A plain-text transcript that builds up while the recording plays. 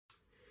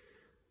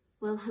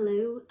Well,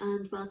 hello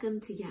and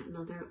welcome to yet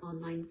another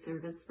online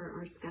service for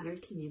our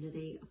scattered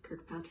community of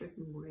Kirkpatrick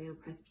Memorial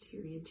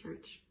Presbyterian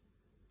Church.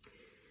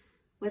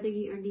 Whether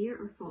you are near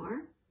or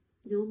far,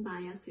 known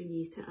by us or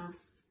new to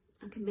us,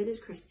 a committed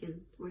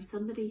Christian or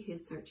somebody who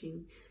is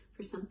searching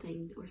for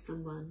something or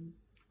someone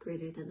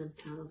greater than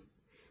themselves,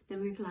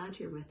 then we're glad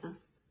you're with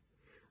us.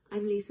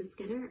 I'm Lisa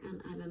Skinner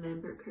and I'm a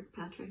member at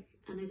Kirkpatrick,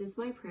 and it is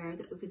my prayer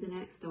that over the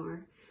next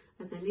hour,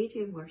 as I lead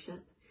you in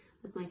worship,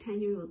 as my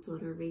 10-year-old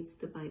daughter reads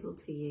the Bible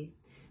to you,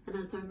 and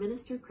as our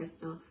minister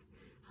Christoph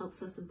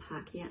helps us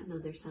unpack yet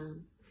another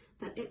psalm,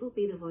 that it will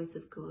be the voice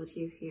of God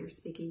you hear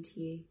speaking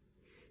to you,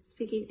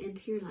 speaking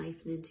into your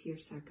life and into your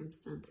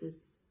circumstances,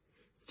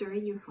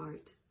 stirring your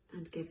heart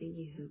and giving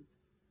you hope.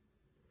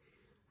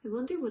 I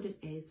wonder what it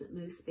is that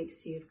most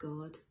speaks to you of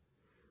God.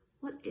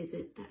 What is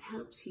it that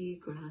helps you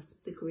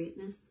grasp the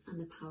greatness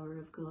and the power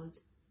of God,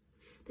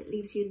 that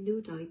leaves you in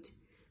no doubt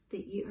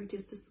that you are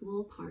just a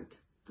small part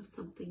of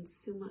something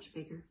so much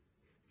bigger,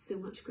 so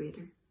much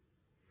greater?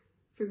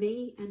 For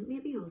me, and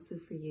maybe also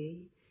for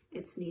you,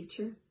 it's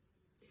nature.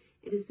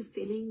 It is the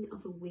feeling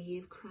of a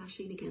wave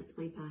crashing against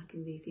my back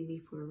and moving me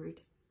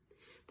forward.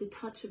 The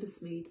touch of a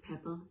smooth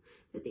pebble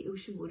that the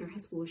ocean water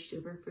has washed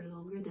over for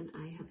longer than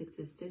I have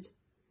existed.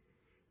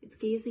 It's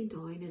gazing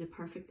down at a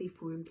perfectly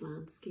formed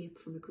landscape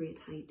from a great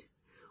height,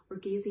 or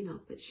gazing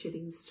up at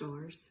shooting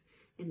stars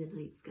in the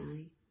night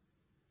sky.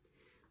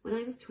 When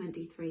I was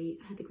 23,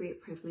 I had the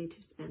great privilege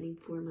of spending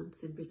 4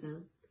 months in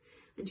Brazil,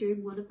 and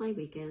during one of my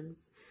weekends,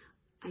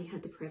 I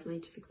had the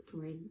privilege of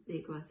exploring the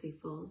Iguazu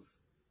Falls.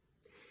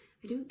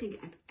 I don't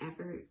think I've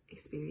ever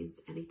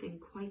experienced anything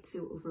quite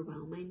so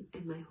overwhelming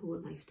in my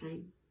whole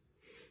lifetime.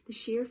 The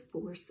sheer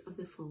force of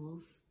the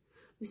falls,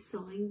 the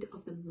sound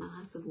of the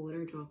mass of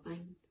water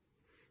dropping,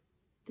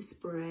 the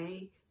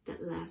spray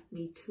that left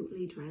me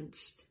totally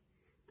drenched,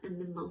 and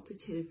the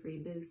multitude of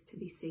rainbows to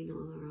be seen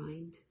all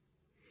around.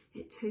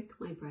 It took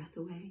my breath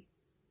away.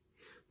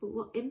 But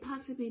what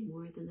impacted me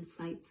more than the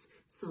sights,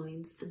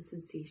 sounds and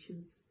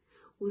sensations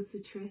was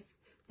the truth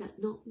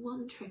that not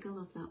one trickle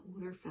of that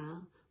water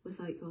fell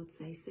without God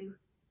say so.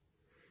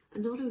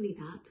 And not only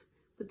that,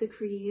 but the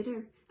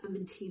creator and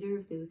maintainer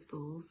of those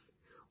falls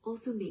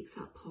also makes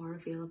that power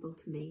available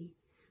to me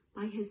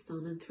by his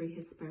Son and through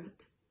his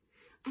Spirit.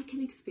 I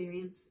can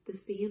experience the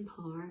same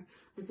power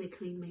as I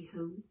clean my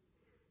home,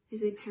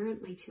 as I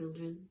parent my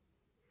children,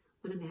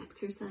 when I'm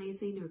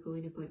exercising or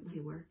going about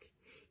my work,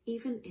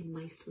 even in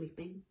my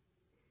sleeping.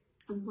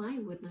 And why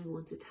wouldn't I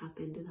want to tap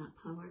into that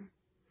power?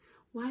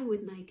 Why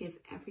wouldn't I give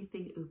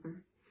everything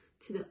over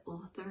to the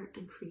author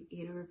and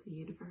creator of the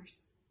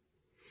universe?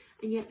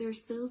 And yet there are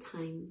still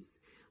times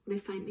when I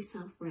find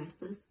myself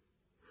restless,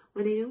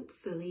 when I don't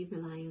fully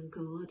rely on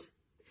God,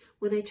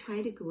 when I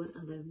try to go it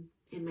alone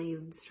in my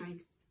own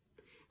strength,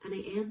 and I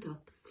end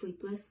up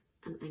sleepless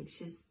and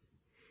anxious.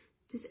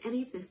 Does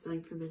any of this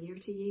sound familiar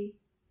to you?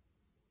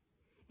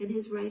 In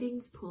his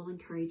writings, Paul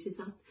encourages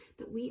us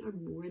that we are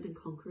more than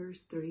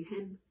conquerors through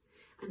him,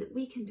 and that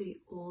we can do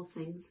all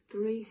things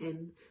through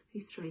him who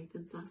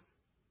strengthens us.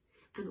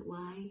 And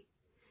why?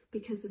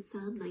 Because as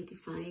Psalm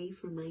 95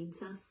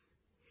 reminds us,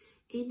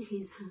 in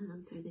his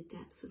hands are the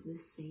depths of the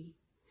sea,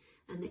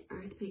 and the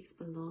earthquakes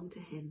belong to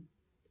him.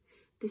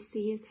 The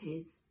sea is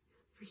his,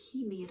 for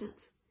he made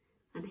it,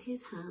 and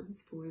his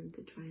hands formed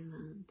the dry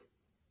land.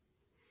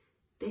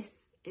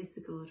 This is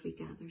the God we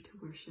gather to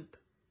worship.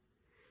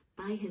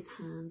 By his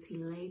hands he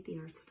laid the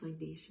earth's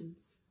foundations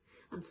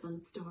and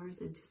flung stars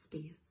into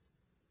space.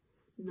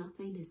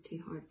 Nothing is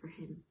too hard for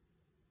him.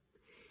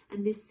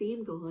 And this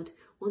same God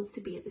wants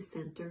to be at the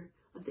centre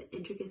of the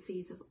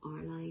intricacies of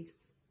our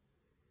lives.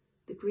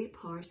 The great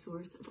power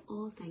source of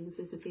all things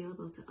is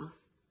available to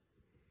us.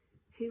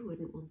 Who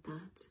wouldn't want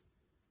that?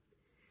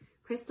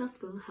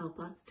 Christoph will help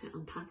us to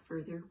unpack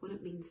further what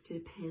it means to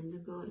depend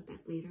on God a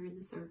bit later in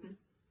the service.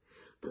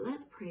 But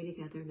let's pray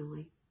together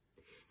now.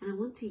 And I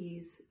want to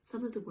use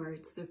some of the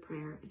words of a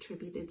prayer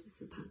attributed to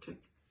St. Patrick.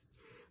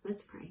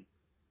 Let's pray.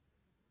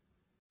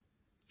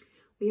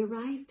 We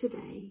arise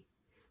today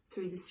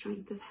through the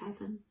strength of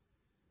heaven,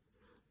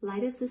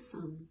 light of the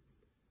sun,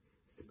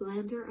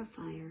 splendour of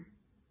fire,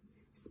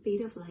 speed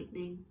of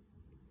lightning,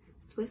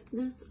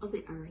 swiftness of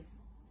the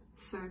earth,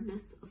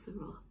 firmness of the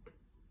rock.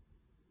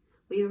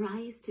 We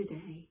arise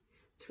today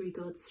through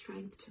God's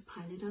strength to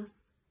pilot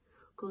us,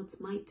 God's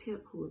might to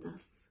uphold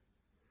us,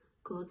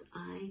 God's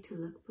eye to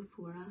look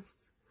before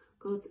us,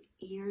 God's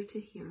ear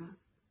to hear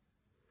us,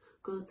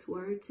 God's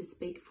word to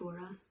speak for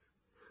us,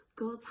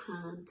 God's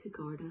hand to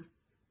guard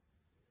us,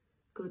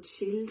 God's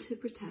shield to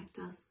protect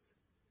us,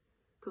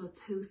 God's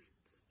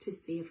hosts to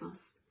save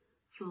us,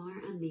 far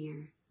and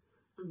near,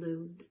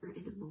 alone or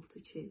in a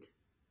multitude.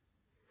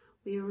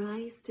 We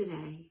arise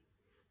today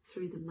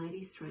through the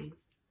mighty strength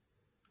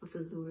of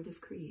the Lord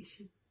of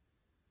creation.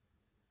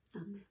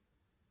 Amen.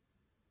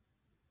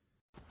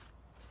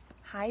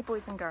 Hi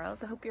boys and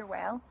girls, I hope you're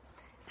well.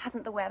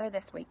 Hasn't the weather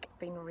this week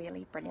been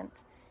really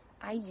brilliant?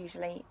 I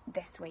usually,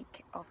 this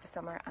week of the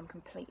summer, I'm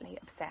completely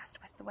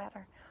obsessed with the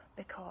weather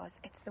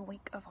because it's the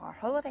week of our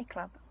holiday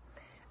club.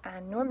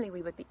 And normally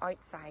we would be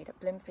outside at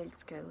Bloomfield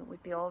School.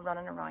 We'd be all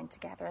running around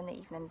together in the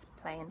evenings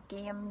playing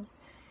games,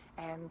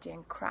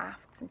 doing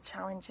crafts and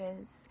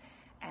challenges,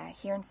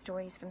 hearing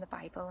stories from the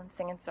Bible and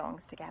singing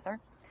songs together.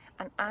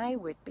 And I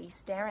would be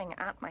staring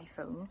at my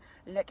phone,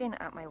 looking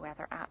at my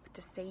weather app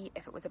to see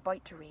if it was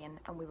about to rain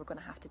and we were going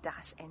to have to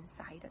dash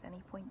inside at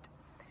any point.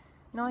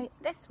 Now,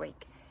 this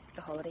week,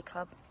 the Holiday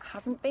Club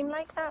hasn't been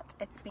like that.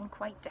 It's been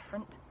quite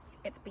different.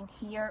 It's been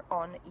here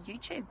on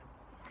YouTube.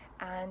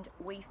 And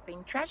we've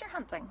been treasure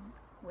hunting.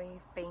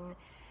 We've been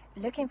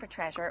looking for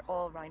treasure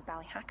all around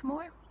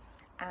Ballyhackamore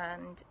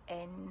and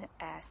in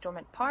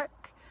Stormont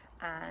Park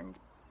and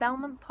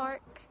Belmont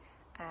Park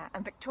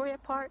and Victoria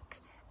Park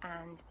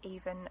and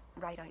even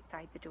right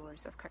outside the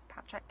doors of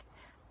Kirkpatrick.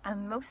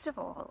 And most of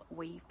all,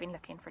 we've been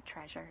looking for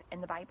treasure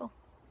in the Bible.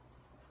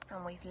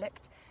 And we've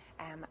looked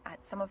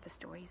at some of the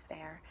stories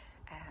there,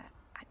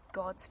 at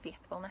God's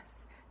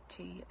faithfulness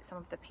to some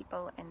of the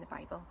people in the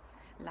Bible,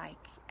 like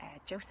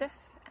Joseph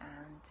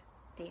and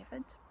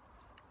David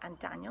and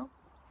Daniel.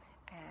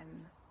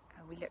 And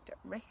we looked at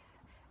Ruth,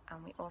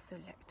 and we also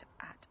looked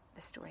at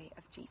the story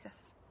of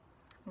Jesus.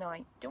 Now,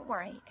 don't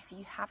worry if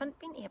you haven't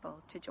been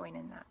able to join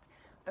in that,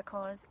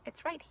 because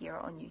it's right here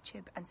on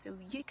YouTube, and so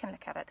you can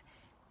look at it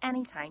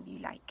anytime you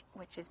like,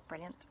 which is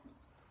brilliant.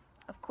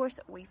 Of course,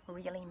 we've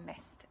really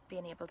missed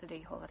being able to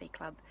do Holiday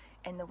Club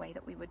in the way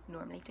that we would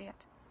normally do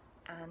it,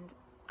 and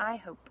I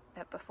hope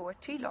that before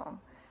too long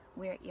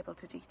we're able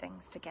to do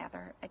things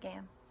together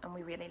again, and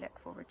we really look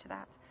forward to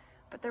that.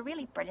 But the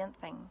really brilliant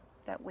thing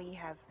that we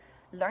have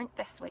learnt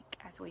this week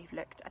as we've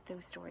looked at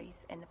those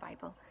stories in the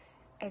Bible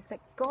is that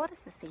God is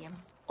the same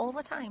all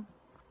the time.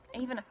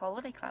 Even if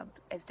Holiday Club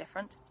is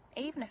different,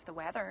 even if the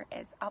weather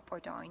is up or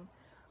down,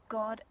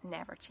 God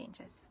never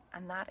changes,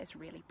 and that is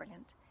really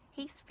brilliant.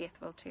 He's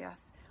faithful to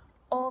us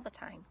all the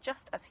time,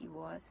 just as he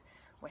was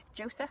with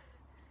Joseph,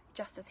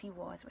 just as he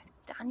was with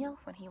Daniel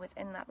when he was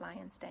in that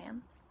lion's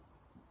den,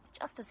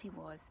 just as he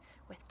was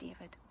with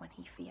David when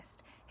he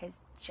faced his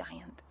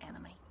giant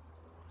enemy.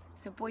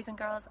 So boys and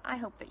girls, I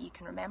hope that you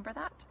can remember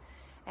that.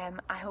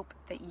 I hope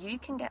that you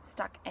can get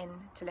stuck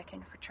into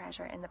looking for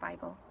treasure in the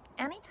Bible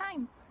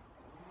anytime.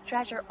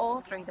 Treasure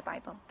all through the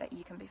Bible that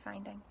you can be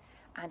finding.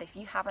 And if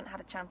you haven't had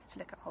a chance to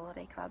look at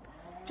Holiday Club,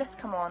 just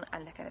come on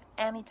and look at it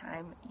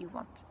anytime you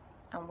want.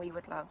 And we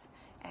would love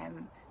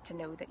to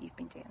know that you've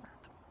been doing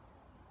that.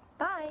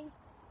 Bye!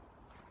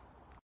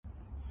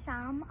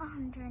 Psalm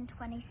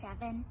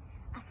 127,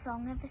 a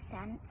song of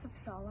ascents of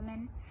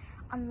Solomon.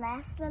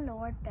 Unless the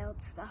Lord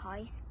builds the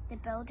house, the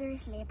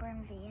builders labour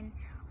in vain.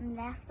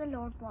 Unless the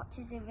Lord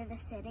watches over the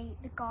city,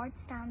 the guards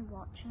stand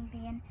watch in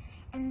vain.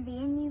 In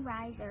vain you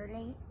rise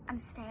early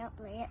and stay up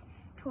late,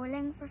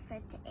 toiling for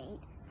food to eat,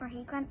 for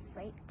he grants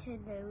sleep to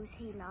those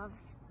he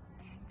loves.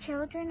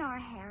 Children are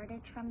a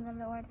heritage from the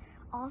Lord,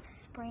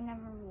 offspring a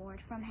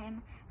reward from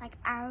him. Like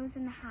arrows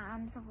in the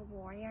hands of a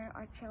warrior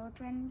are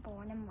children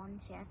born in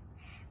one's youth.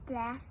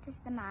 Blessed is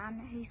the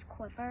man whose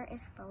quiver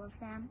is full of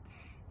them.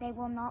 They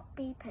will not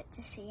be put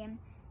to shame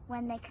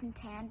when they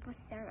contend with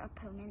their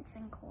opponents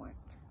in court.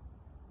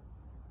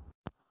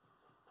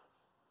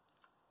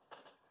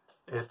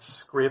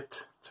 It's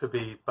great to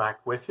be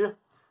back with you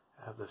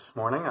this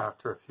morning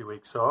after a few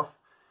weeks off,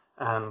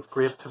 and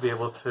great to be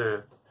able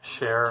to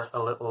share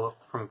a little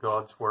from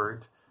God's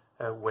Word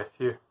with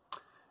you.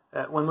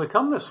 When we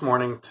come this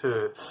morning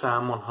to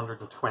Psalm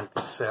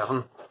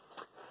 127,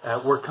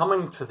 we're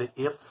coming to the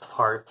 8th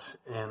part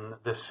in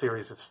this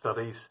series of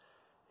studies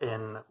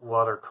in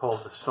what are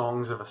called the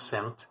Songs of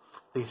Ascent.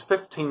 These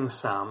 15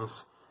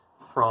 Psalms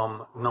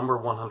from number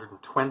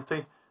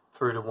 120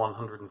 through to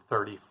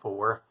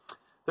 134.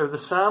 They're the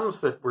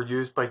Psalms that were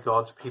used by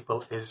God's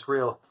people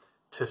Israel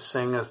to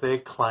sing as they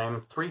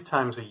climbed 3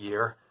 times a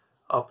year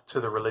up to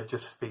the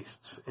religious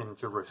feasts in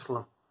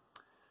Jerusalem.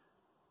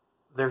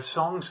 They're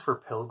songs for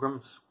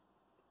pilgrims,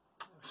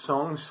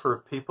 songs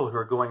for people who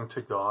are going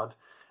to God.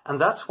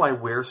 And that's why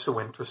we're so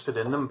interested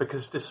in them,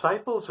 because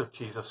disciples of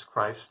Jesus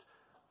Christ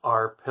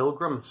are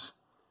pilgrims.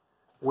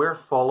 We're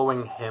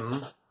following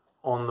him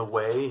on the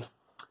way.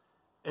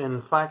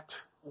 In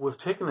fact, we've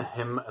taken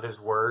him at his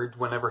word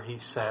whenever he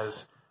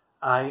says,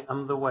 I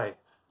am the way,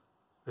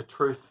 the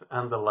truth,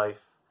 and the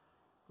life.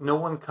 No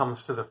one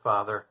comes to the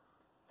Father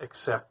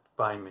except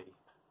by me.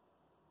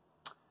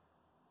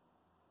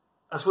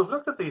 As we've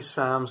looked at these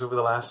Psalms over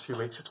the last few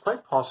weeks, it's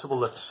quite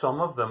possible that some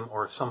of them,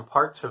 or some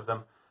parts of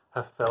them,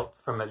 have felt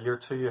familiar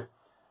to you.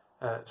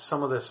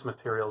 Some of this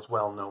material is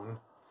well known.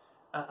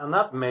 And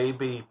that may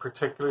be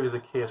particularly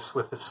the case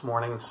with this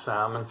morning's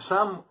Psalm. In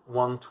Psalm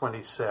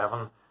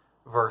 127,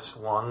 verse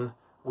 1,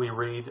 we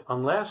read,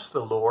 Unless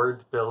the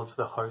Lord builds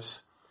the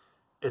house,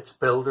 its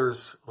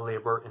builders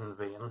labour in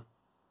vain.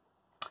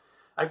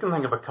 I can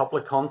think of a couple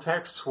of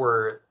contexts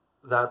where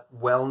that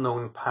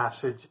well-known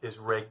passage is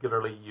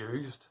regularly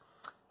used.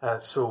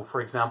 So,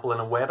 for example, in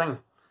a wedding,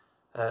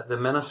 the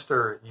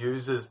minister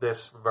uses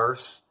this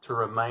verse to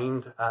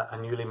remind a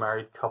newly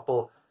married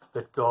couple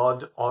that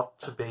God ought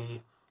to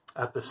be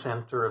at the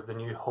centre of the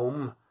new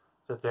home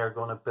that they're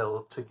going to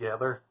build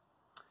together.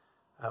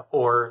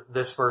 Or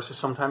this verse is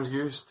sometimes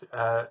used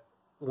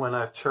when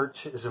a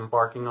church is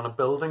embarking on a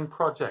building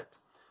project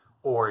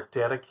or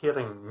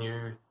dedicating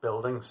new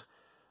buildings.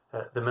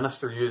 The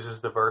minister uses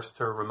the verse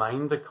to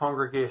remind the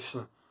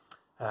congregation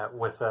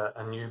with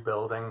a new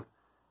building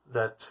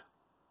that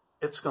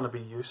it's going to be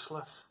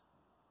useless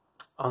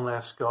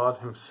unless God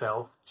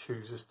himself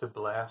chooses to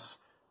bless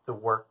the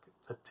work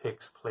that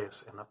takes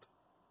place in it.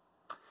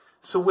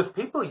 So with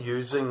people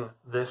using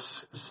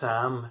this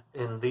psalm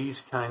in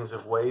these kinds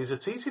of ways,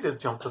 it's easy to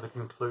jump to the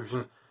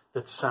conclusion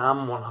that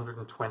Psalm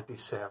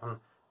 127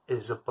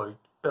 is about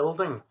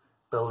building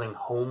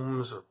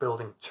homes or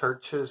building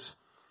churches.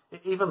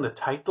 Even the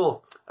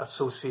title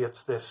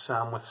associates this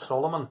psalm with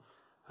Solomon,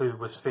 who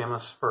was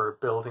famous for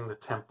building the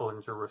temple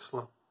in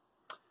Jerusalem.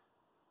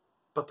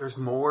 But there's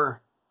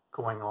more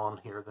going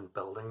on here than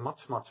building,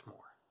 much, much more.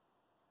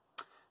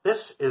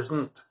 This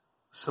isn't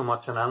so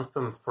much an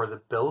anthem for the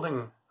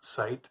building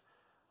site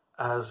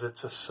as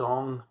it's a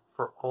song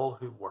for all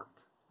who work.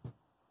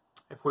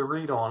 If we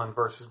read on in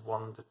verses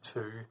 1 to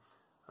 2,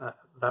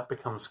 that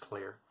becomes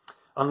clear.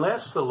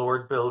 Unless the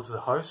Lord builds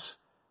the house,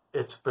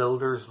 its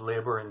builders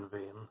labor in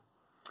vain.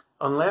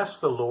 Unless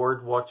the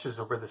Lord watches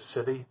over the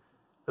city,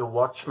 the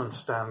watchmen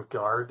stand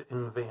guard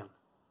in vain.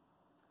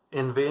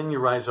 In vain you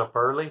rise up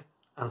early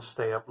and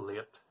stay up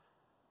late,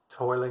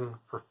 toiling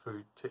for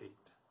food to eat.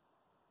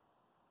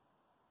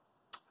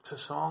 It's a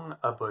song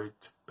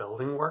about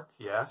building work,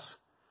 yes,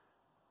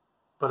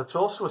 but it's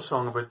also a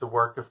song about the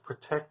work of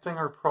protecting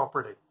our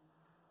property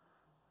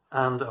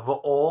and of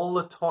all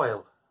the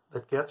toil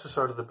that gets us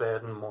out of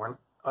bed in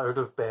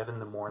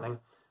the morning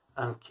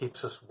and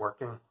keeps us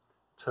working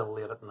till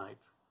late at night.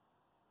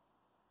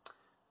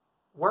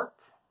 Work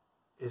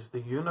is the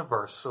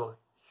universal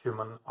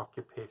human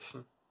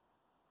occupation.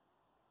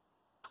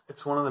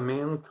 It's one of the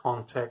main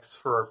contexts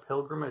for our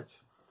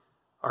pilgrimage,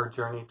 our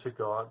journey to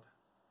God.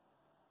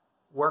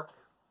 Work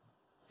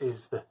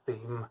is the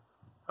theme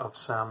of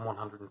Psalm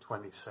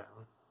 127.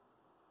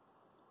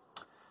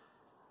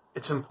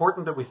 It's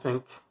important that we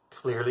think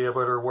clearly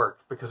about our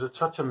work because it's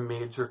such a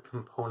major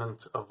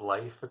component of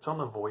life. It's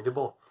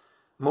unavoidable.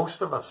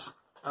 Most of us,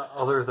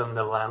 other than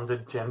the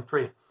landed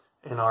gentry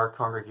in our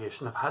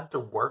congregation, have had to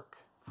work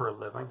for a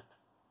living.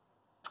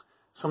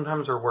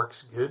 Sometimes our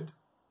work's good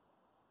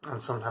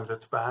and sometimes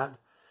it's bad.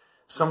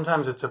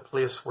 Sometimes it's a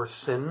place where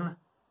sin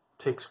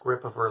takes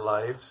grip of our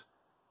lives,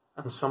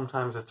 and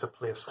sometimes it's a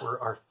place where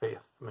our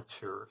faith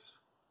matures.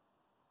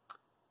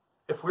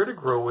 If we're to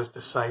grow as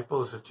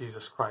disciples of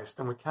Jesus Christ,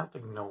 then we can't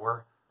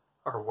ignore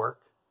our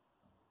work.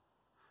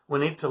 We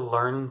need to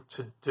learn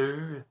to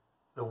do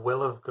the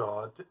will of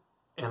God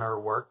in our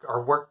work.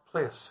 Our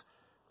workplace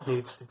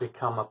needs to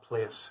become a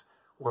place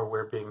where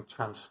we're being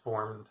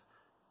transformed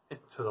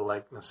into the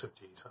likeness of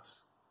Jesus.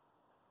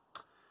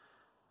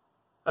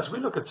 As we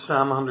look at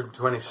Psalm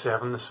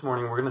 127 this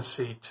morning, we're going to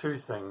see two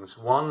things.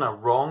 One, a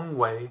wrong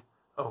way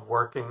of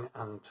working,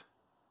 and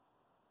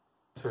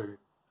two,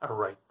 a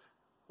right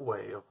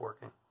way of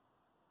working.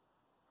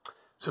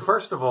 So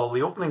first of all,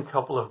 the opening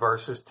couple of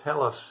verses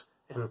tell us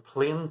in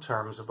plain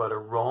terms about a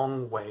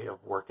wrong way of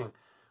working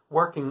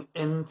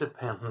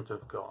independent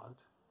of God.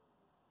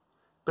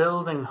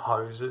 Building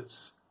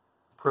houses,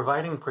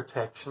 providing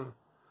protection,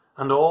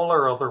 and all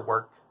our other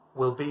work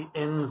will be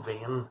in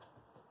vain,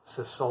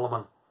 says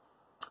Solomon.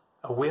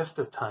 A waste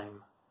of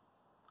time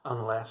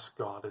unless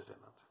God is in it.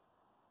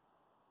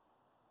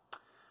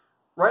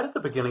 Right at the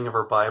beginning of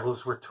our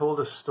Bibles, we're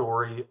told a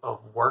story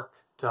of work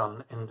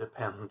done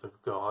independent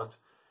of God.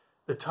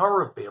 The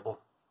Tower of Babel,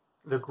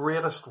 the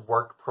greatest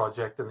work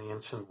project in the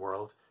ancient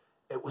world,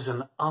 it was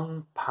an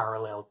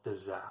unparalleled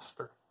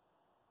disaster.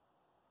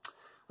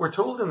 We're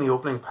told in the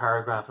opening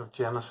paragraph of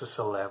Genesis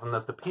 11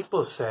 that the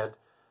people said,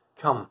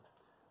 "Come,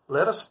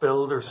 let us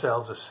build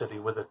ourselves a city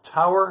with a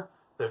tower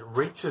that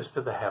reaches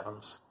to the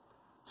heavens,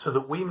 so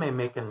that we may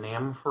make a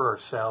name for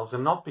ourselves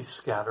and not be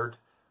scattered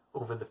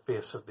over the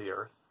face of the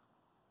earth."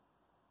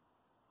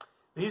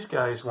 These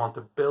guys want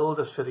to build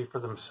a city for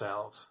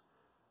themselves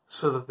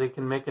so that they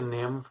can make a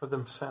name for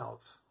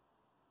themselves.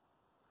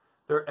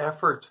 Their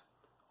effort,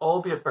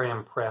 albeit very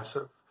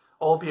impressive,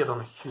 albeit on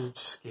a huge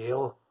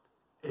scale,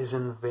 is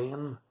in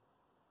vain.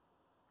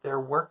 They're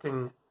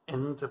working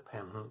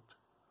independent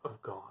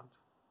of God.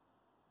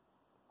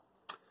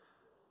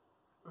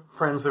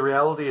 Friends, the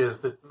reality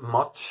is that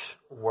much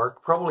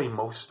work, probably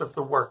most of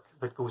the work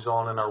that goes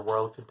on in our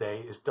world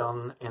today, is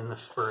done in the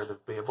spirit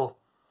of Babel.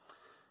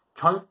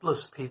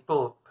 Countless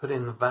people put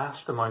in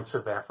vast amounts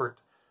of effort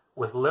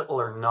with little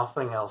or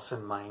nothing else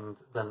in mind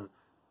than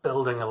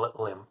building a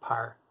little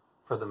empire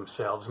for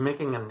themselves,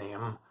 making a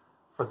name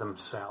for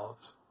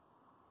themselves.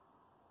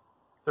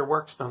 Their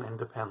work's done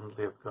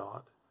independently of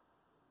God.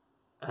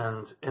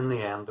 And in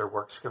the end, their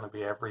work's going to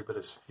be every bit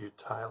as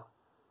futile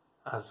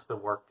as the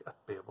work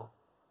at Babel.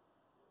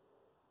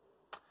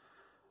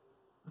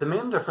 The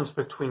main difference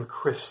between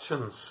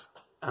Christians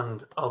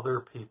and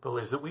other people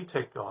is that we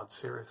take God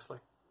seriously.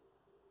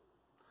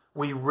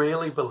 We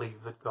really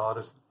believe that God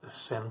is the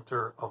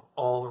center of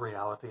all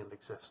reality and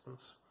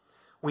existence.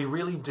 We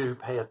really do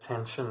pay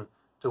attention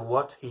to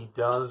what he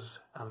does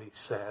and he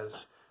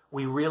says,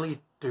 we really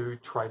do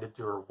try to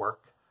do our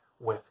work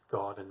with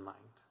God in mind.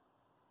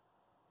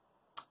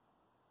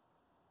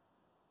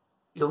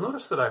 You'll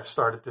notice that I've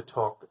started to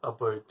talk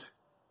about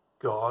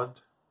God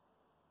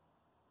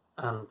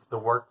and the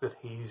work that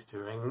he's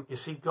doing. You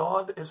see,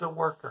 God is a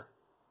worker.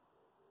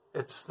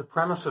 It's the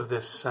premise of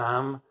this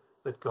psalm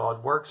that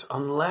God works.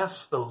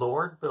 Unless the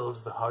Lord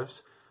builds the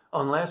house,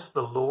 unless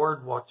the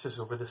Lord watches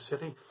over the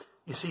city.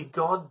 You see,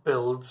 God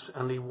builds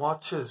and he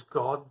watches.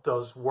 God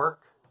does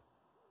work.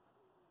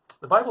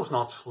 The Bible's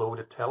not slow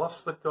to tell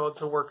us that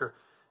God's a worker.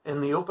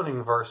 In the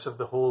opening verse of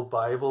the whole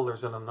Bible,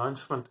 there's an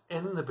announcement.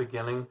 In the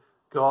beginning,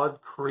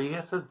 God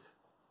created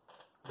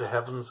the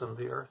heavens and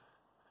the earth.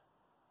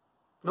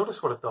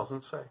 Notice what it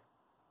doesn't say.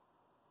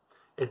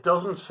 It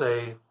doesn't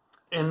say,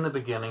 in the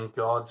beginning,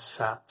 God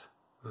sat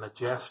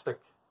majestic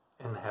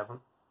in heaven.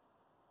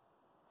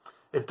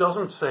 It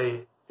doesn't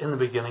say, in the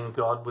beginning,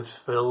 God was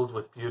filled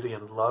with beauty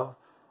and love.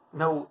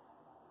 No,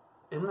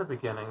 in the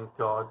beginning,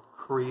 God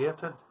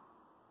created.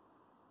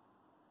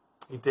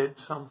 He did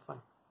something.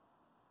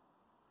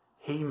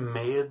 He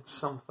made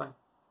something.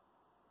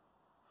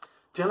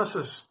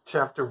 Genesis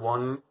chapter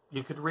 1,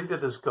 you could read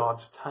it as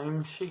God's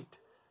timesheet.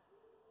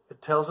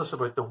 It tells us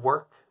about the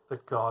work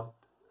that God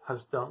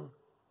has done.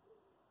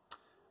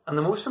 And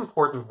the most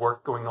important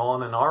work going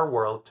on in our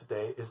world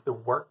today is the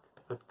work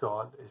that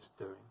God is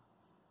doing.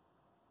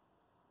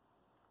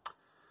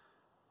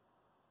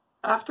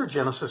 After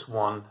Genesis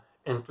 1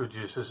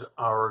 introduces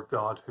our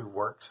God who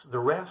works, the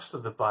rest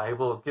of the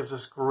Bible gives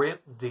us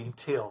great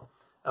detail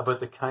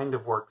about the kind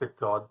of work that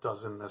God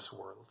does in this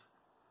world.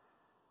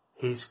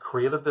 He's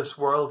created this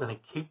world and he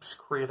keeps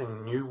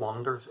creating new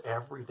wonders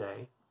every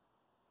day.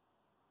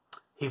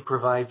 He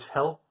provides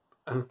help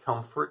and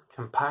comfort,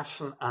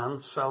 compassion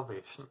and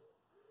salvation.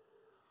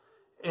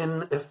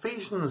 In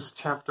Ephesians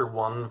chapter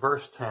 1,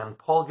 verse 10,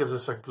 Paul gives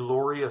us a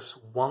glorious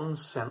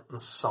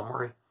one-sentence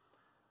summary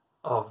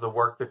of the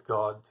work that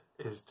God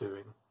is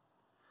doing.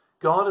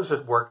 God is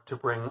at work to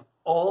bring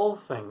all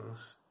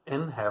things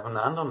in heaven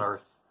and on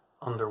earth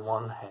under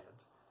one head,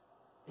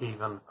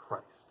 even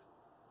Christ.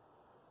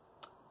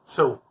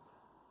 So,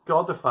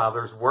 God the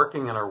Father is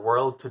working in our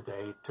world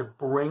today to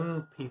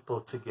bring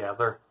people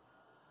together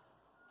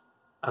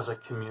as a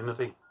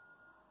community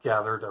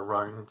gathered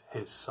around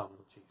his Son,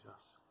 Jesus.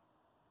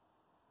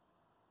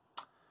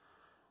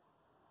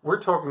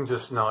 We're talking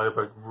just now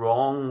about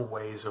wrong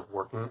ways of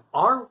working.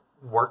 Our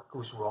work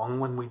goes wrong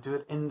when we do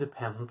it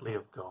independently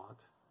of God.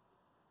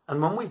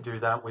 And when we do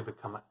that, we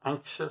become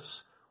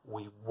anxious,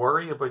 we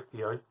worry about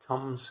the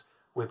outcomes,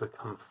 we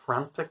become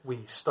frantic,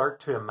 we start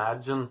to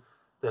imagine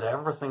that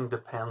everything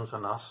depends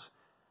on us.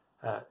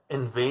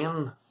 In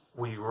vain,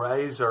 we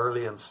rise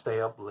early and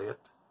stay up late.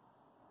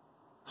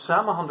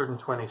 Psalm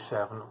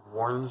 127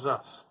 warns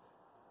us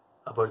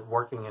about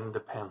working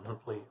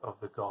independently of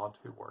the God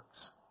who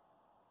works.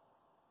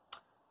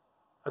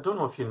 I don't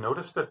know if you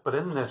noticed it, but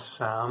in this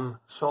psalm,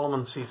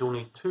 Solomon sees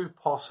only two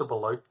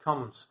possible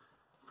outcomes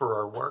for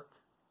our work.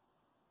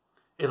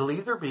 It'll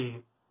either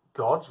be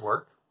God's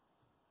work,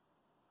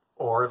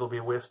 or it'll be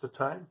a waste of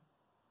time.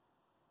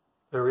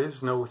 There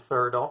is no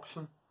third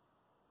option.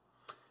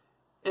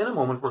 In a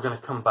moment, we're going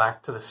to come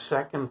back to the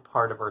second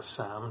part of our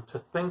psalm to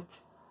think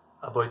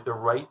about the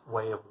right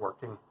way of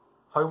working,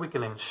 how we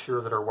can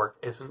ensure that our work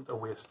isn't a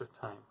waste of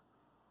time.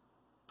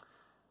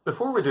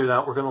 Before we do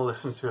that, we're going to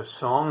listen to a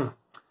song.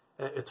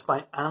 It's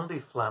by Andy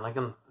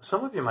Flanagan.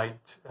 Some of you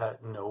might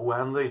know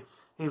Andy.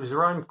 He was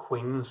around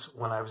Queen's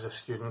when I was a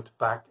student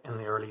back in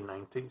the early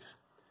 90s.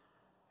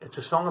 It's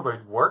a song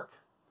about work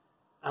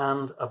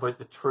and about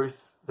the truth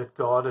that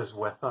God is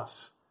with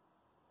us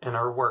in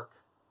our work,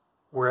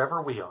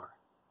 wherever we are,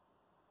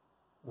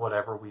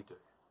 whatever we do.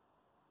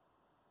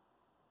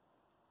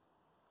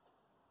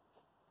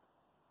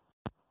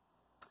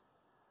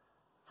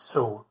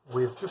 So,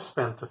 we've just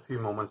spent a few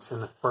moments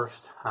in the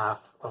first half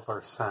of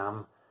our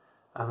psalm,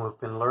 and we've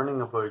been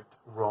learning about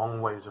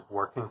wrong ways of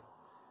working,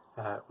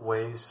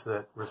 ways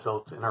that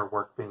result in our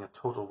work being a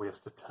total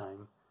waste of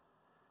time.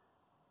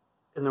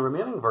 In the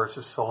remaining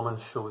verses, Solomon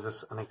shows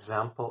us an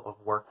example of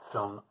work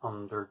done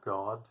under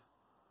God.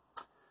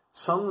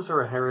 Sons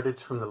are a heritage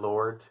from the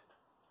Lord,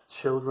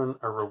 children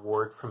a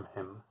reward from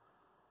him.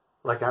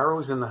 Like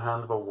arrows in the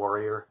hand of a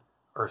warrior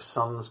are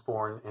sons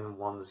born in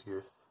one's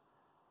youth.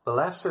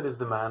 Blessed is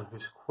the man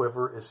whose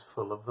quiver is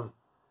full of them.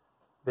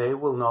 They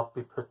will not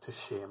be put to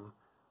shame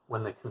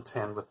when they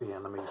contend with the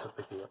enemies at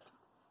the gate.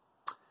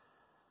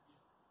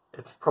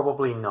 It's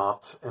probably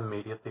not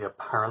immediately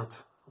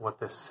apparent what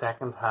this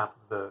second half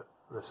of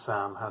the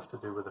psalm has to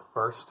do with the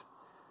first.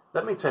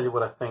 Let me tell you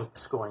what I think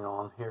is going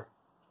on here.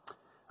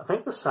 I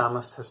think the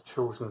psalmist has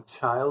chosen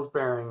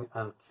childbearing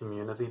and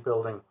community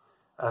building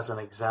as an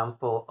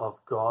example of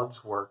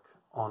God's work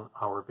on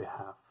our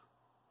behalf.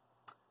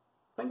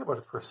 Think about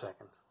it for a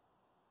second.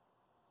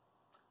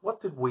 What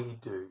did we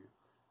do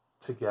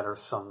to get our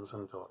sons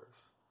and daughters?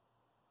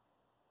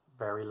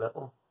 Very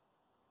little.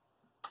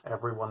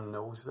 Everyone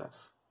knows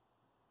this.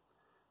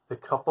 The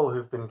couple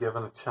who've been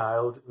given a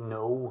child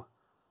know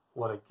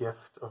what a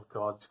gift of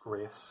God's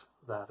grace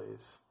that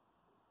is.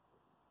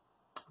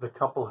 The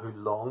couple who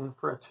long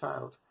for a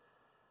child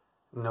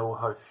know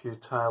how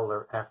futile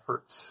their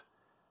efforts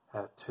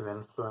to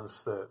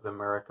influence the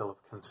miracle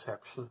of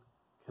conception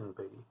can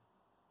be.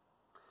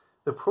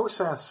 The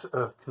process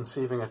of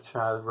conceiving a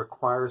child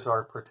requires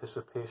our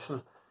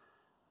participation,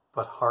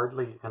 but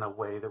hardly in a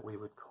way that we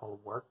would call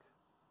work.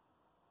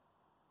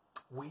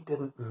 We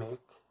didn't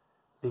make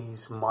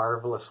these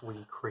marvelous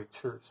wee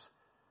creatures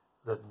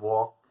that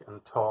walk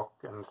and talk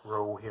and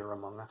grow here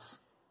among us.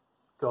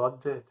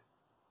 God did.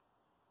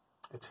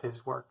 It's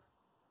his work.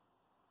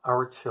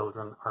 Our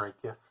children are a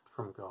gift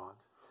from God.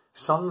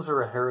 Sons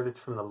are a heritage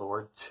from the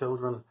Lord.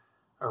 Children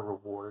a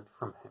reward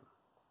from him.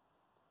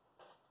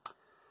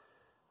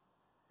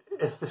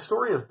 If the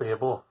story of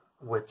Babel,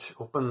 which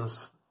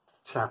opens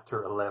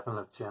chapter 11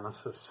 of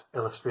Genesis,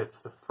 illustrates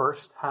the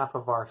first half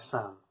of our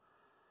psalm,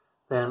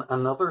 then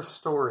another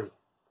story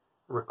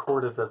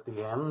recorded at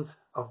the end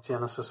of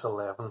Genesis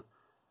 11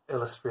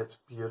 illustrates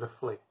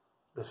beautifully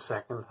the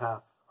second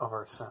half of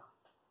our psalm.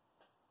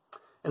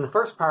 In the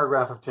first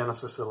paragraph of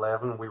Genesis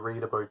 11, we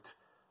read about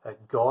a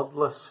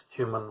godless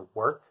human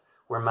work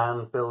where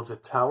man builds a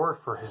tower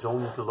for his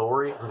own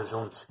glory and his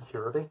own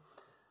security.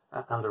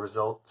 And the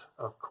result,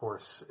 of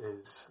course,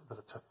 is that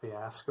it's a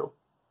fiasco.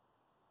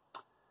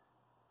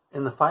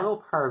 In the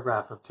final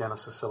paragraph of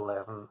Genesis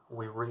 11,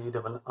 we read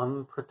of an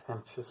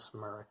unpretentious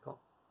miracle.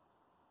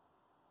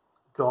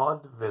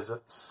 God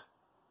visits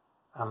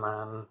a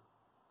man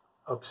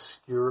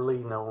obscurely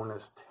known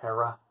as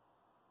Terah,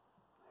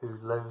 who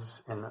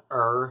lives in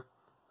Ur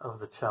of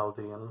the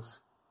Chaldeans,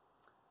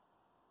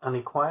 and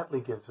he quietly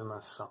gives him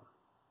a son,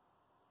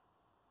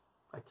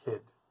 a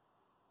kid,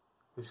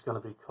 who's going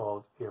to be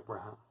called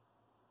Abraham.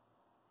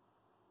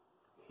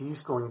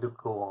 He's going to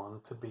go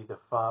on to be the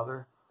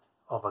father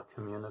of a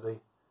community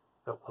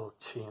that will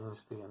change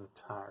the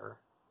entire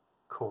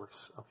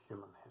course of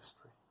human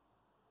history.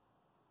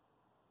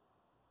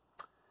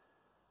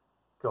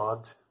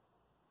 God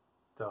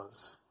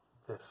does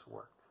this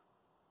work.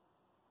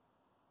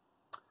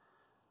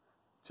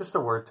 Just a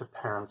word to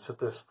parents at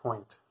this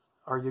point.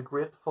 Are you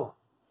grateful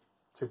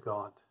to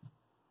God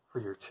for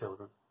your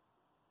children?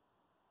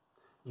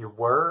 You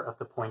were at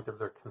the point of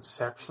their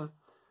conception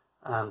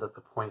and at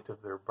the point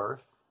of their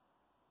birth.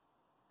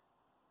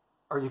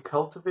 Are you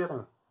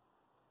cultivating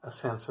a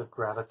sense of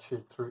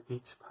gratitude through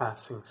each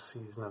passing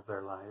season of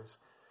their lives?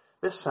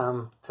 This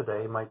psalm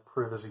today might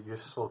prove as a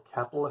useful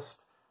catalyst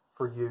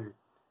for you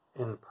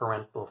in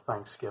parental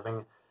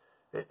thanksgiving.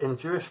 In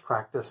Jewish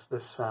practice,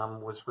 this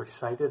psalm was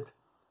recited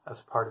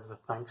as part of the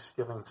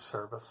Thanksgiving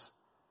service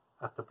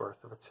at the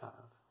birth of a child.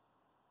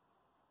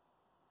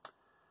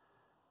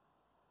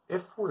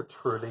 If we're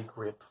truly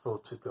grateful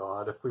to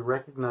God, if we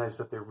recognize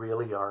that they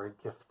really are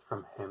a gift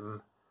from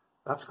him,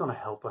 that's going to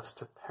help us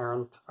to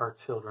parent our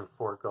children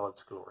for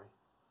God's glory.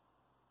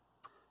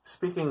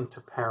 Speaking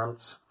to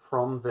parents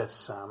from this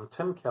psalm,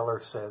 Tim Keller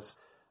says,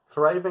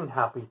 thriving,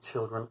 happy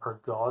children are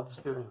God's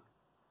doing.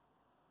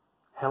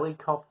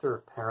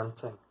 Helicopter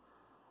parenting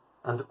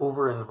and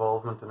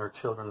over-involvement in our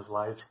children's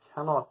lives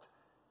cannot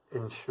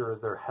ensure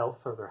their health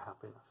or their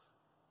happiness.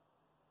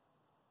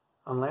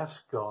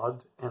 Unless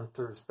God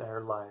enters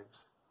their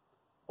lives,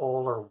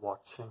 all our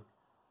watching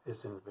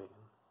is in vain.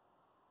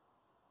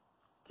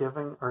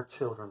 Giving our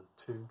children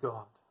to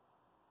God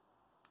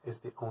is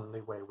the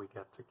only way we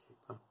get to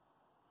keep them.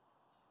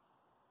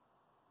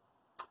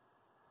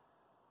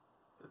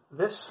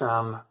 This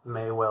psalm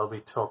may well be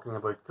talking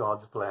about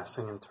God's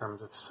blessing in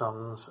terms of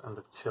sons and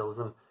of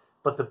children,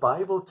 but the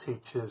Bible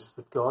teaches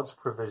that God's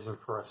provision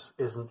for us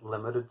isn't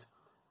limited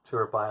to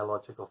our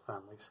biological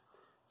families.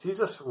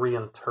 Jesus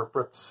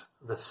reinterprets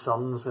the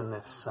sons in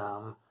this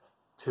psalm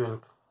to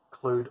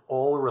include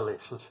all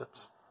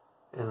relationships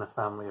in the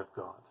family of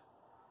God.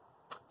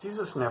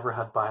 Jesus never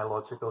had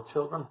biological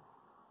children,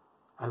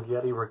 and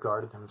yet he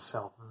regarded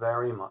himself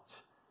very much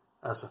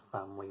as a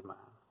family man.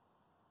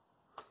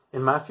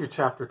 In Matthew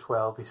chapter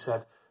 12, he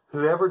said,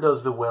 "Whoever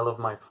does the will of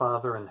my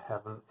Father in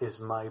heaven is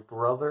my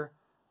brother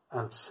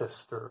and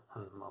sister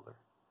and mother."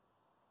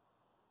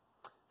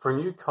 For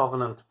new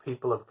covenant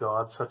people of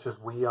God, such as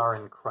we are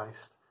in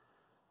Christ,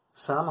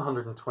 Psalm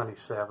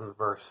 127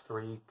 verse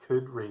 3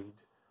 could read,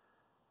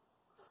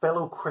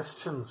 "Fellow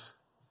Christians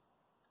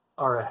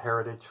are a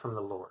heritage from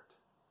the Lord.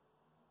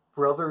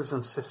 Brothers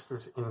and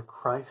sisters in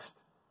Christ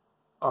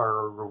are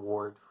a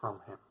reward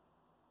from him."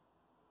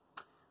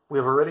 We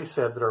have already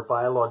said that our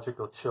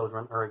biological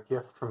children are a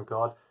gift from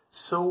God.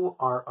 So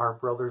are our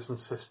brothers and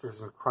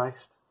sisters in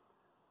Christ.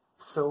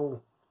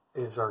 So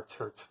is our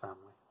church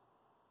family.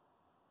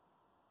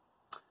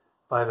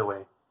 By the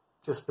way,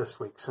 just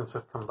this week, since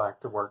I've come back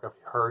to work, I've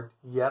heard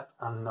yet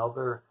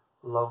another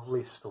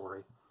lovely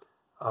story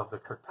of the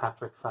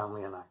Kirkpatrick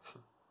family in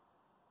action.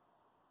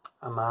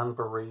 A man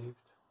bereaved,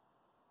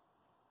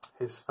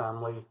 his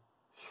family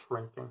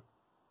shrinking.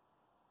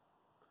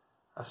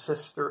 A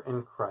sister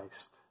in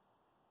Christ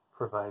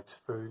provides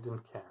food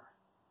and care,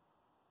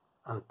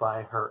 and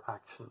by her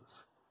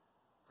actions,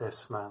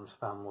 this man's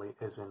family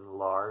is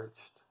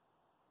enlarged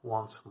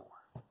once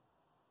more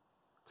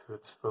to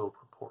its full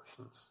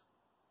proportions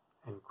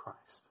in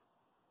Christ.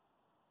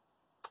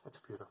 It's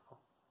beautiful.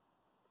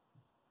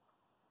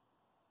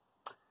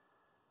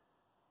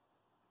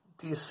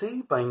 Do you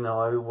see by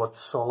now what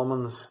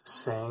Solomon's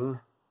saying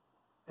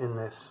in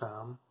this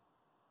psalm?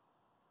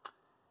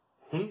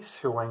 He's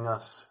showing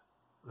us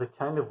the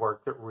kind of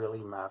work that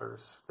really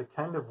matters, the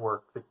kind of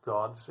work that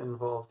God's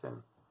involved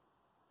in.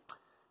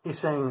 He's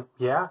saying,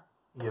 yeah,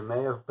 you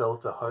may have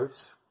built a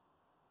house,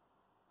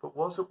 but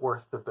was it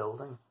worth the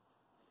building?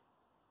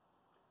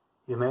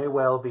 You may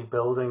well be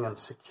building and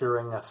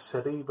securing a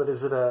city, but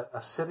is it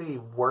a city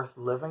worth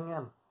living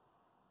in?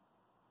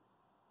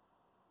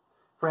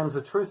 Friends,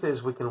 the truth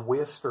is we can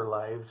waste our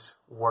lives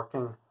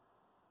working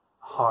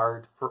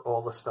hard for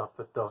all the stuff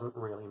that doesn't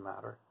really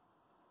matter.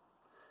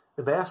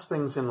 The best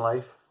things in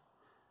life,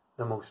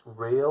 the most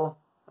real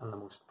and the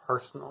most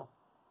personal,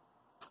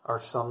 our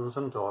sons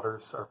and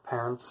daughters, our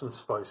parents and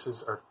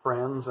spouses, our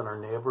friends and our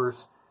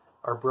neighbours,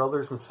 our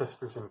brothers and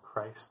sisters in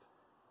Christ,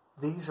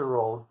 these are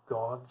all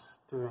God's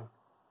doing.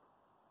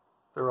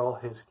 They're all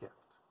His gift.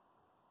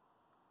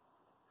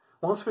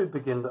 Once we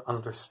begin to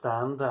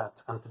understand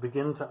that and to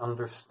begin to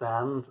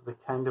understand the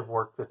kind of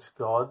work that's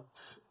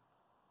God's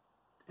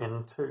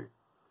into,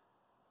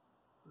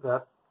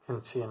 that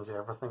can change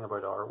everything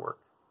about our work.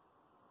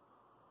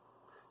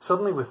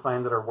 Suddenly we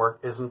find that our work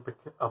isn't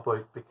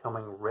about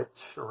becoming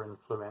rich or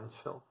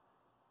influential.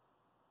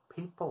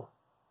 People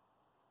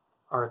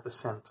are at the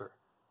centre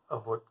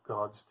of what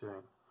God's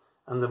doing.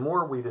 And the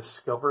more we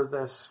discover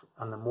this,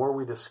 and the more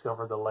we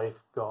discover the life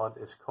God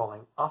is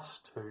calling us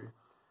to,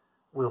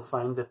 we'll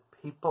find that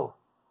people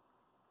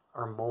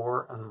are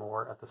more and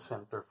more at the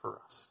centre for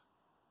us.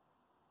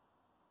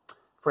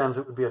 Friends,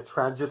 it would be a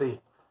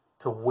tragedy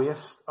to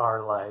waste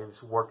our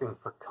lives working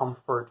for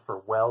comfort,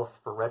 for wealth,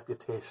 for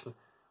reputation,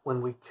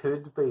 when we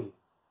could be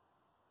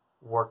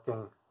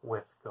working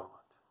with God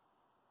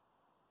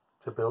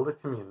to build a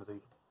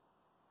community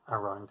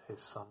around His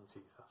Son,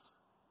 Jesus.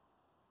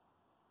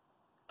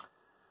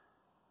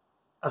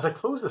 As I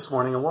close this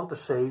morning, I want to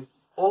say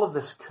all of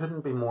this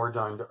couldn't be more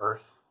down to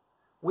earth.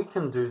 We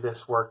can do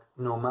this work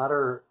no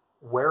matter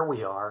where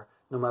we are,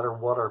 no matter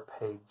what our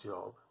paid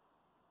job.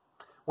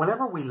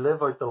 Whenever we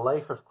live out the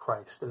life of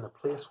Christ in the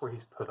place where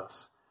He's put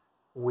us,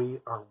 we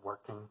are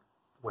working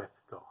with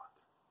God.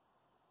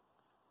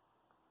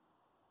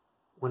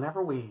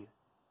 Whenever we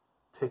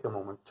take a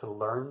moment to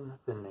learn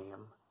the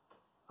name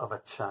of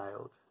a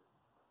child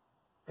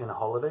in a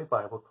holiday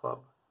Bible club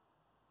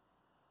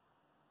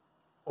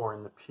or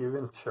in the pew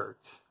in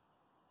church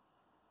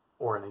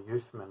or in a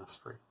youth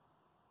ministry,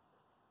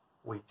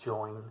 we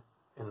join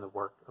in the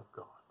work of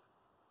God.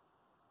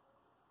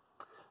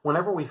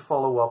 Whenever we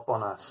follow up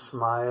on a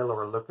smile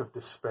or a look of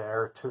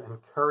despair to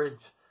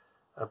encourage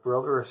a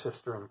brother or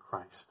sister in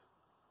Christ,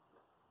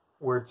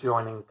 we're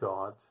joining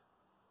God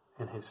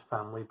in His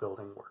family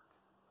building work.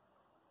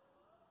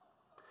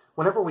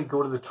 Whenever we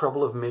go to the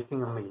trouble of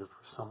making a meal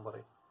for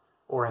somebody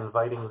or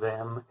inviting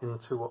them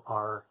into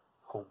our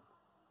home,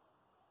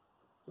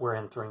 we're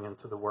entering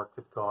into the work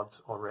that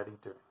God's already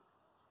doing,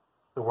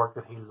 the work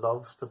that He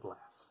loves to bless.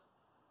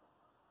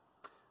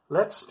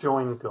 Let's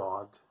join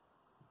God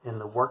in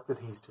the work that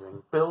He's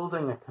doing,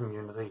 building a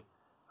community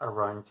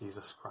around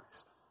Jesus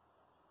Christ.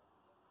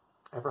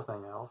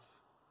 Everything else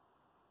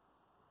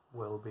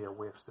will be a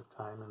waste of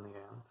time in the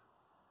end.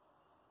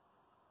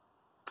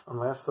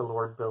 Unless the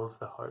Lord builds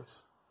the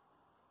house,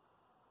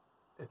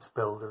 its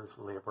builders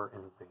labour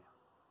in vain.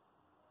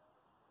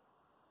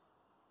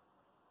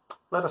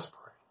 Let us pray.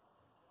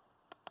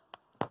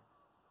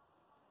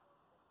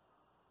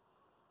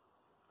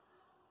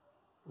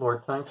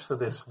 Lord, thanks for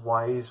this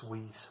wise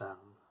wee psalm.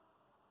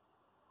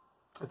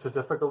 It's a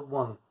difficult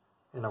one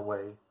in a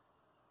way.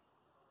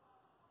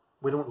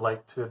 We don't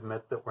like to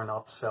admit that we're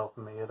not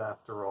self-made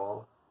after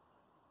all,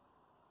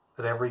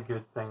 that every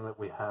good thing that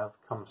we have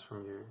comes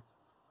from You.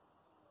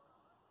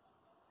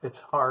 It's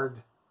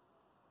hard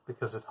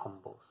because it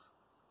humbles.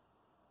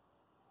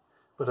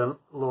 But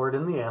Lord,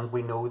 in the end,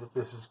 we know that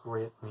this is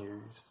great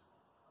news.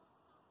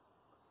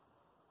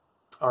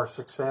 Our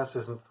success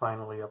isn't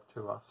finally up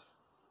to us.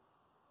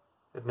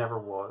 It never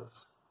was.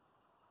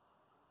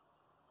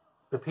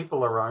 The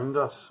people around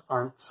us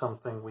aren't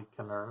something we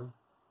can earn.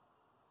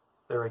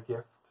 They're a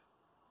gift.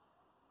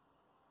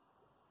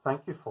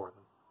 Thank You for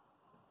them.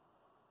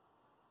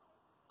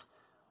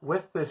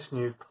 With this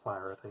new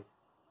clarity,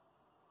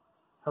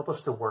 help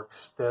us to work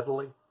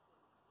steadily,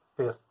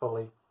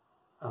 faithfully,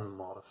 and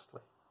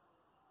modestly.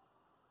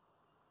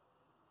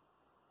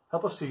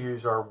 Help us to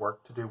use our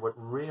work to do what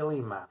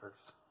really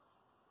matters,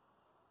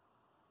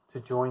 to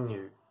join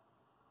You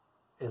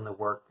in the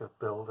work of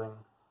building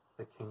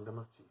the kingdom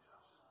of Jesus.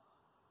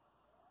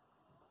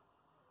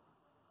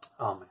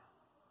 Amen.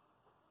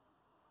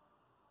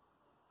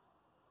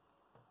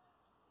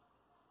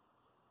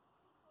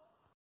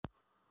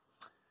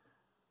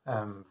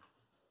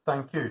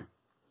 Thank you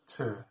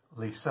to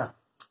Lisa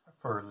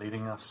for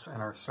leading us in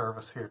our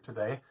service here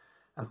today.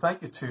 And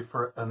thank you too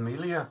for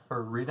Amelia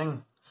for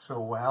reading so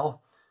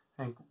well.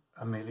 I think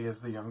Amelia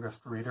is the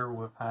youngest reader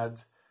we've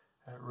had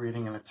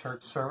reading in a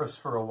church service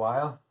for a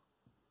while.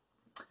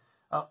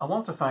 I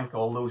want to thank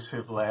all those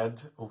who've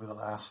led over the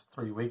last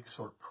 3 weeks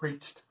or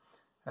preached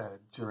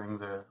during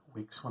the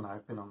weeks when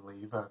I've been on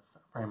leave. I've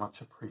very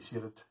much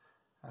appreciated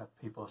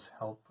people's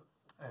help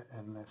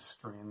in this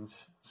strange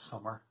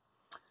summer.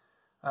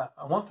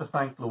 I want to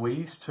thank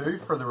Louise too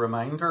for the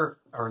reminder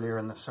earlier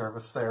in the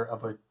service there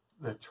about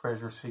the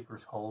Treasure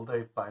Seekers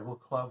Holiday Bible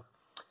Club.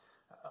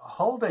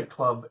 Holiday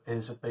Club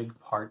is a big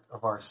part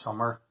of our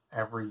summer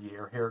every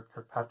year here at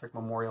Kirkpatrick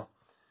Memorial,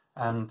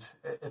 and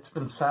it's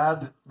been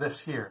sad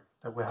this year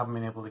that we haven't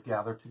been able to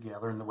gather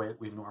together in the way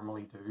that we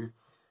normally do,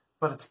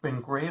 but it's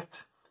been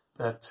great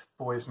that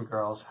boys and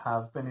girls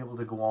have been able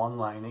to go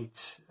online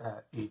each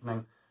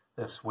evening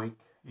this week,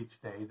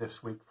 each day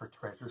this week for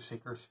Treasure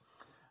Seekers.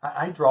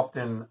 I dropped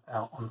in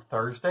on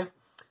Thursday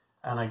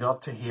and I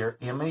got to hear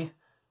Amy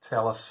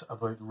tell us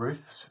about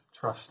Ruth's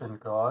trust in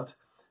God,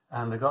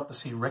 and I got to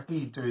see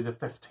Ricky do the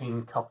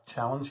 15 cup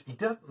challenge. He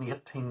did it in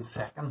 18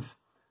 seconds.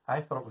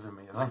 I thought it was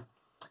amazing.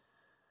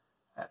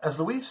 As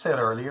Louise said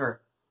earlier,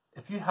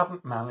 if you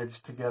haven't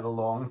managed to get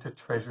along to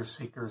Treasure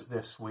Seekers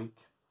this week,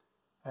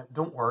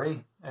 don't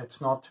worry, it's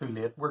not too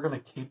late. We're going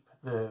to keep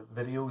the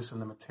videos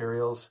and the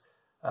materials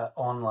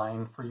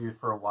online for you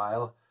for a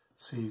while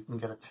so you can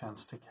get a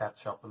chance to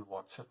catch up and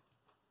watch it.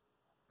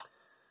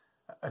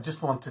 I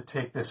just want to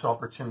take this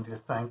opportunity to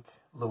thank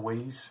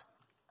Louise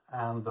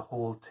and the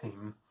whole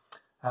team.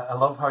 I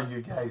love how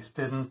you guys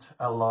didn't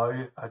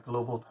allow a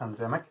global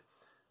pandemic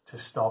to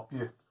stop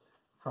you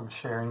from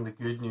sharing the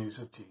good news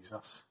of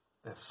Jesus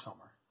this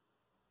summer.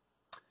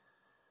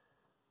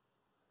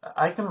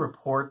 I can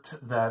report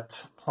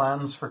that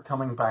plans for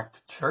coming back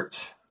to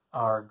church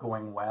are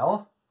going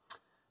well.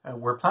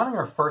 We're planning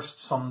our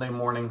first Sunday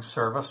morning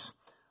service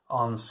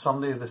on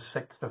Sunday the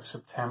 6th of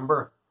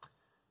September.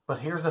 But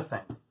here's the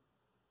thing.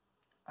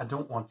 I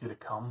don't want you to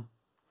come.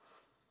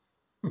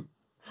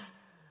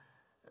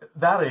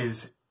 That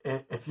is,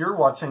 if you're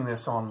watching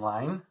this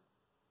online,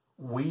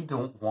 we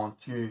don't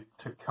want you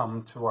to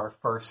come to our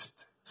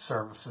first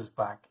services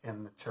back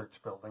in the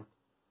church building.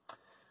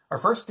 Our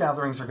first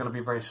gatherings are going to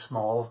be very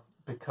small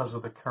because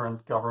of the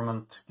current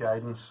government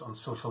guidance on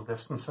social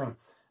distancing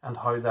and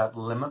how that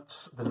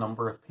limits the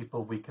number of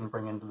people we can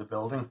bring into the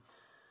building.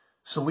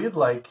 So we'd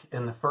like,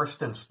 in the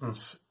first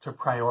instance, to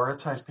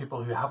prioritize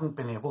people who haven't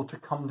been able to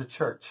come to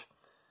church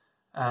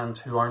and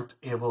who aren't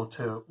able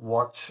to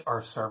watch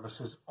our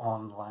services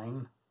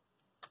online.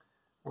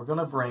 We're going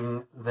to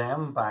bring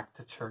them back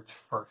to church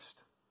first.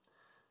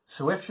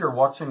 So if you're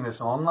watching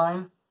this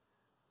online,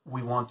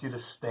 we want you to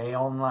stay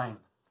online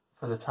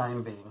for the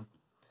time being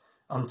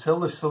until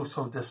the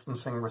social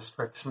distancing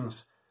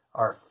restrictions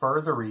are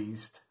further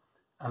eased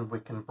and we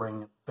can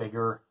bring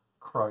bigger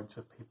crowds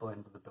of people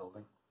into the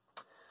building.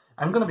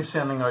 I'm going to be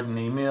sending out an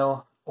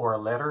email or a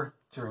letter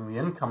during the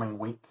incoming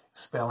week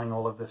spelling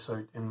all of this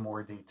out in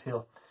more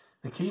detail.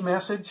 The key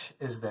message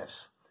is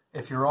this.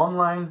 If you're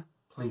online,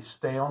 please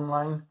stay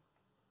online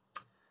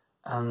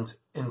and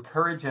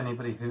encourage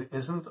anybody who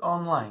isn't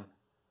online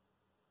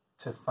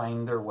to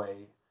find their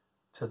way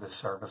to the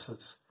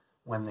services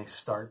when they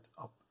start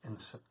up in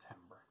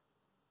September.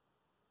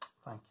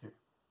 Thank you.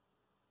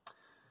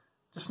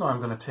 Just now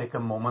I'm going to take a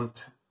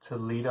moment to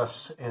lead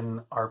us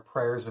in our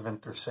prayers of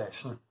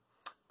intercession,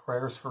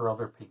 prayers for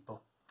other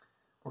people.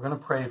 We're going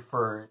to pray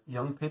for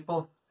young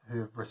people who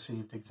have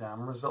received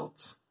exam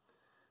results.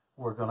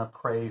 We're going to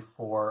pray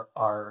for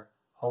our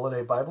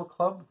Holiday Bible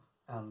Club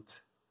and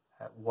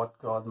what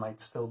God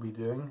might still be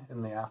doing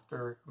in the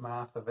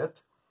aftermath of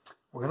it.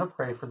 We're going to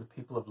pray for the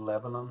people of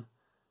Lebanon,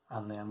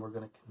 and then we're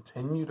going to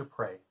continue to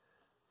pray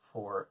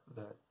for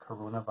the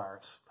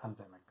coronavirus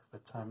pandemic, the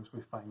times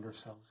we find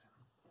ourselves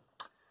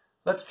in.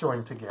 Let's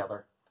join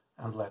together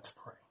and let's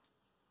pray.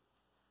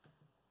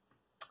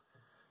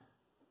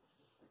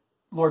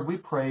 Lord, we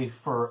pray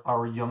for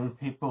our young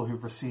people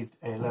who've received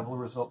A-level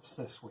results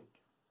this week.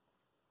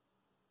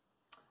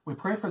 We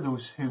pray for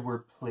those who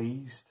were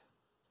pleased,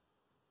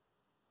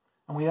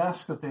 and we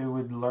ask that they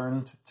would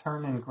learn to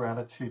turn in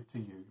gratitude to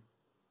you,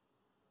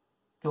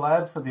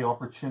 glad for the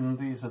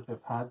opportunities that they've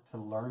had to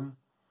learn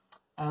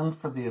and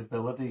for the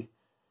ability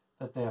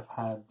that they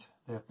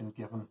have been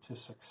given to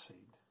succeed.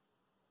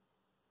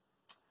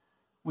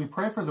 We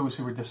pray for those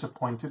who were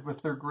disappointed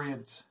with their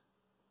grades.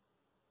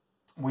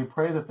 We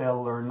pray that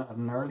they'll learn at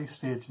an early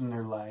stage in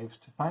their lives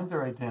to find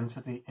their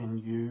identity in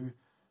you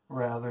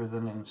rather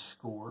than in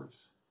scores.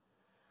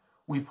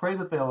 We pray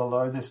that they'll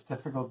allow this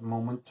difficult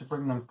moment to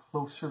bring them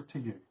closer to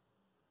you,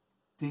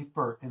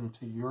 deeper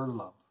into your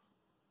love.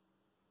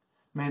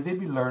 May they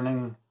be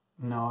learning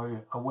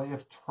now a way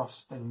of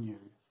trusting you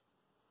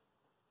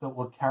that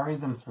will carry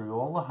them through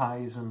all the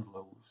highs and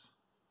lows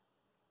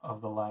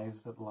of the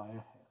lives that lie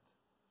ahead.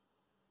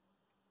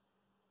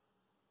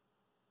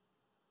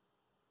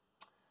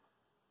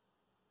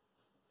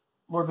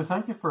 Lord, we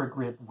thank you for a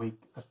great week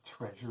of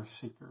Treasure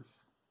Seekers.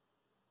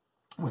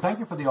 We thank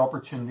you for the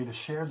opportunity to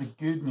share the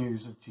good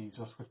news of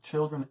Jesus with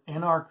children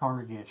in our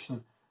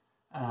congregation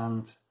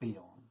and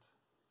beyond.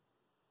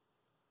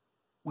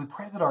 We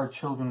pray that our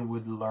children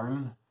would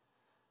learn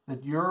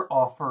that your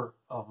offer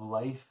of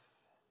life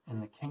in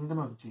the kingdom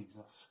of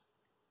Jesus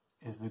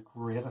is the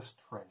greatest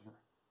treasure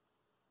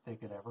they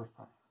could ever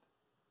find.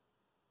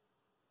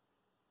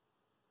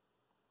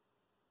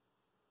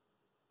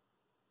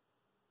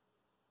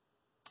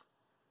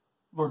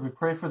 Lord, we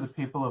pray for the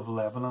people of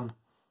Lebanon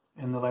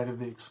in the light of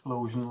the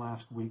explosion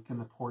last week in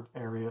the port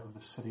area of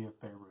the city of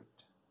Beirut.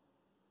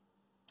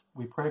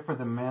 We pray for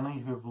the many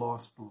who have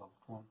lost loved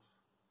ones,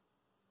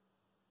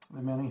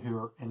 the many who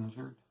are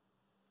injured,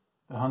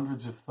 the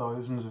hundreds of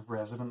thousands of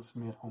residents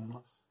made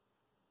homeless.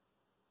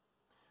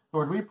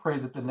 Lord, we pray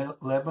that the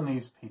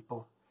Lebanese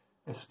people,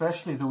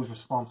 especially those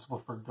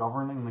responsible for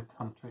governing the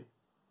country,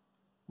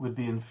 would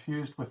be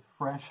infused with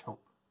fresh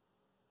hope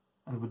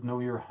and would know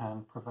your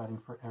hand providing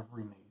for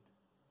every need.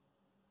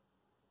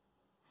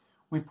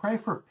 We pray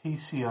for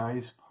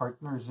PCI's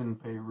partners in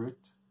Beirut,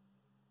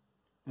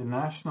 the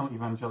National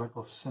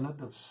Evangelical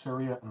Synod of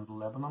Syria and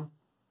Lebanon,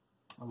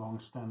 a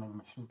long-standing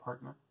mission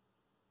partner,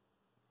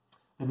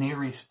 the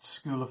Near East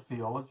School of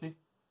Theology,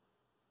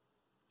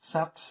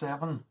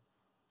 Sat7,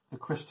 the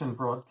Christian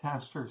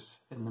broadcasters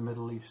in the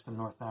Middle East and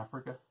North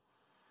Africa.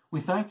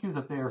 We thank you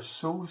that they are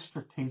so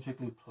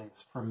strategically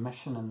placed for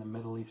mission in the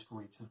Middle East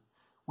region.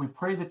 We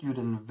pray that you'd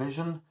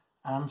envision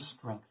and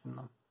strengthen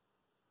them.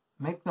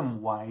 Make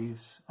them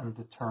wise and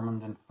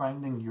determined in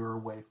finding your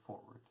way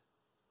forward.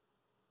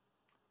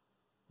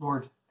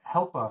 Lord,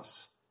 help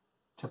us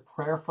to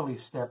prayerfully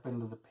step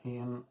into the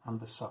pain and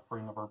the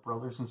suffering of our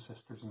brothers and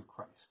sisters in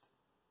Christ,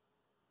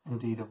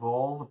 indeed of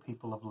all the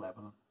people of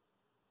Lebanon,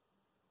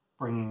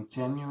 bringing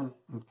genuine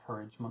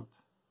encouragement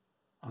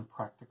and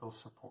practical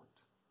support.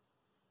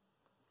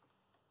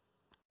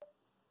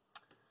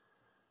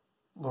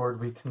 Lord,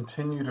 we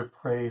continue to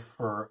pray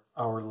for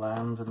our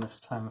land in this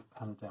time of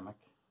pandemic.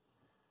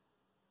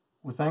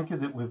 We thank you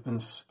that we've been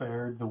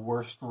spared the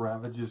worst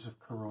ravages of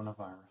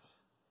coronavirus.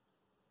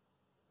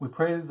 We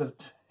pray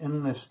that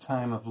in this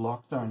time of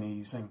lockdown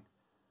easing,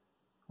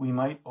 we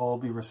might all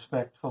be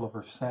respectful of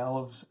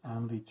ourselves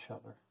and each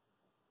other.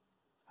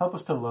 Help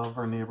us to love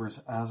our neighbours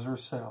as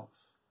ourselves,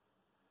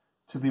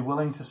 to be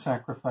willing to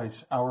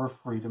sacrifice our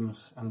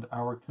freedoms and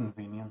our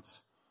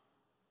convenience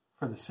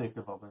for the sake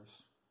of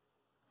others.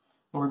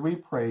 Lord, we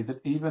pray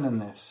that even in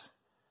this,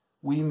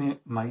 we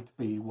might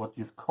be what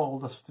you've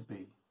called us to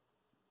be,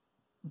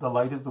 the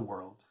light of the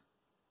world,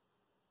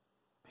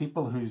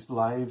 people whose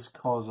lives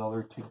cause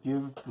others to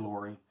give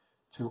glory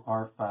to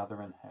our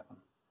Father in heaven.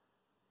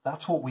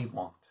 That's what we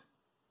want.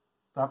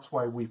 That's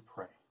why we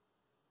pray.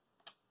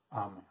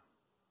 Amen.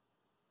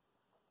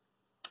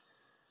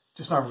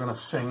 Just now we're going to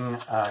sing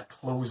a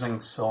closing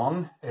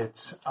song.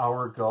 It's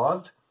Our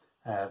God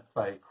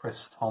by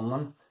Chris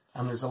Tomlin.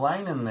 And there's a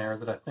line in there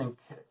that I think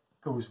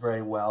goes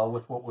very well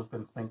with what we've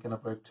been thinking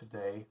about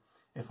today.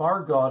 If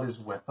our God is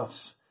with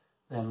us,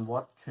 then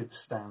what could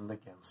stand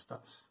against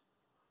us?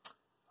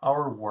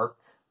 Our work,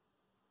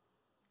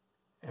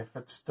 if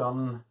it's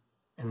done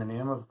in the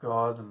name of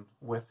God and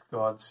with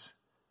God's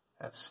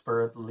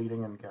Spirit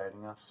leading and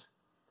guiding us,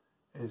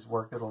 is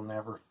work that will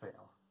never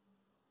fail.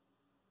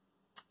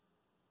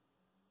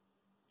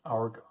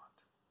 Our God.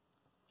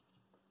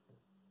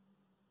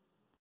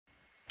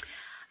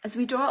 As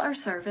we draw our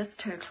service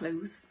to a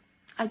close,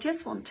 I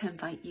just want to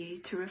invite you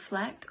to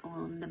reflect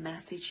on the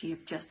message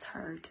you've just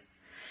heard.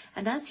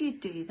 And as you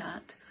do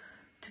that,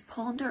 to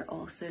ponder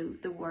also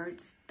the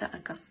words that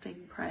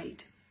Augustine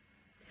prayed.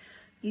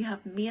 You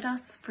have made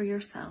us for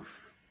yourself,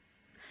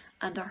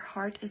 and our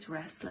heart is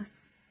restless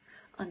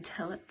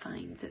until it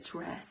finds its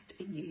rest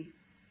in you.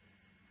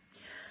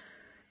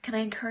 Can I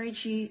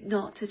encourage you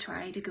not to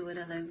try to go it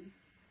alone,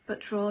 but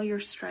draw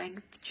your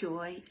strength,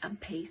 joy and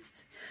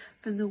peace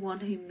from the one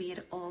who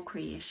made all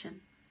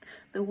creation,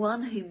 the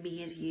one who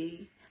made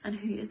you and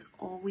who is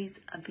always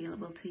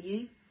available to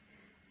you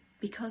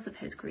because of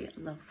his great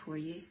love for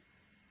you.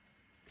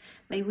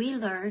 May we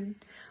learn,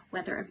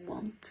 whether in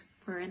want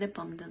or in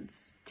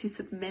abundance, to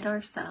submit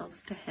ourselves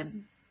to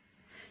him,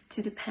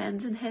 to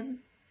depend on him,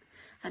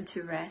 and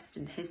to rest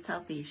in his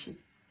salvation.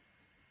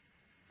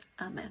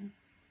 Amen.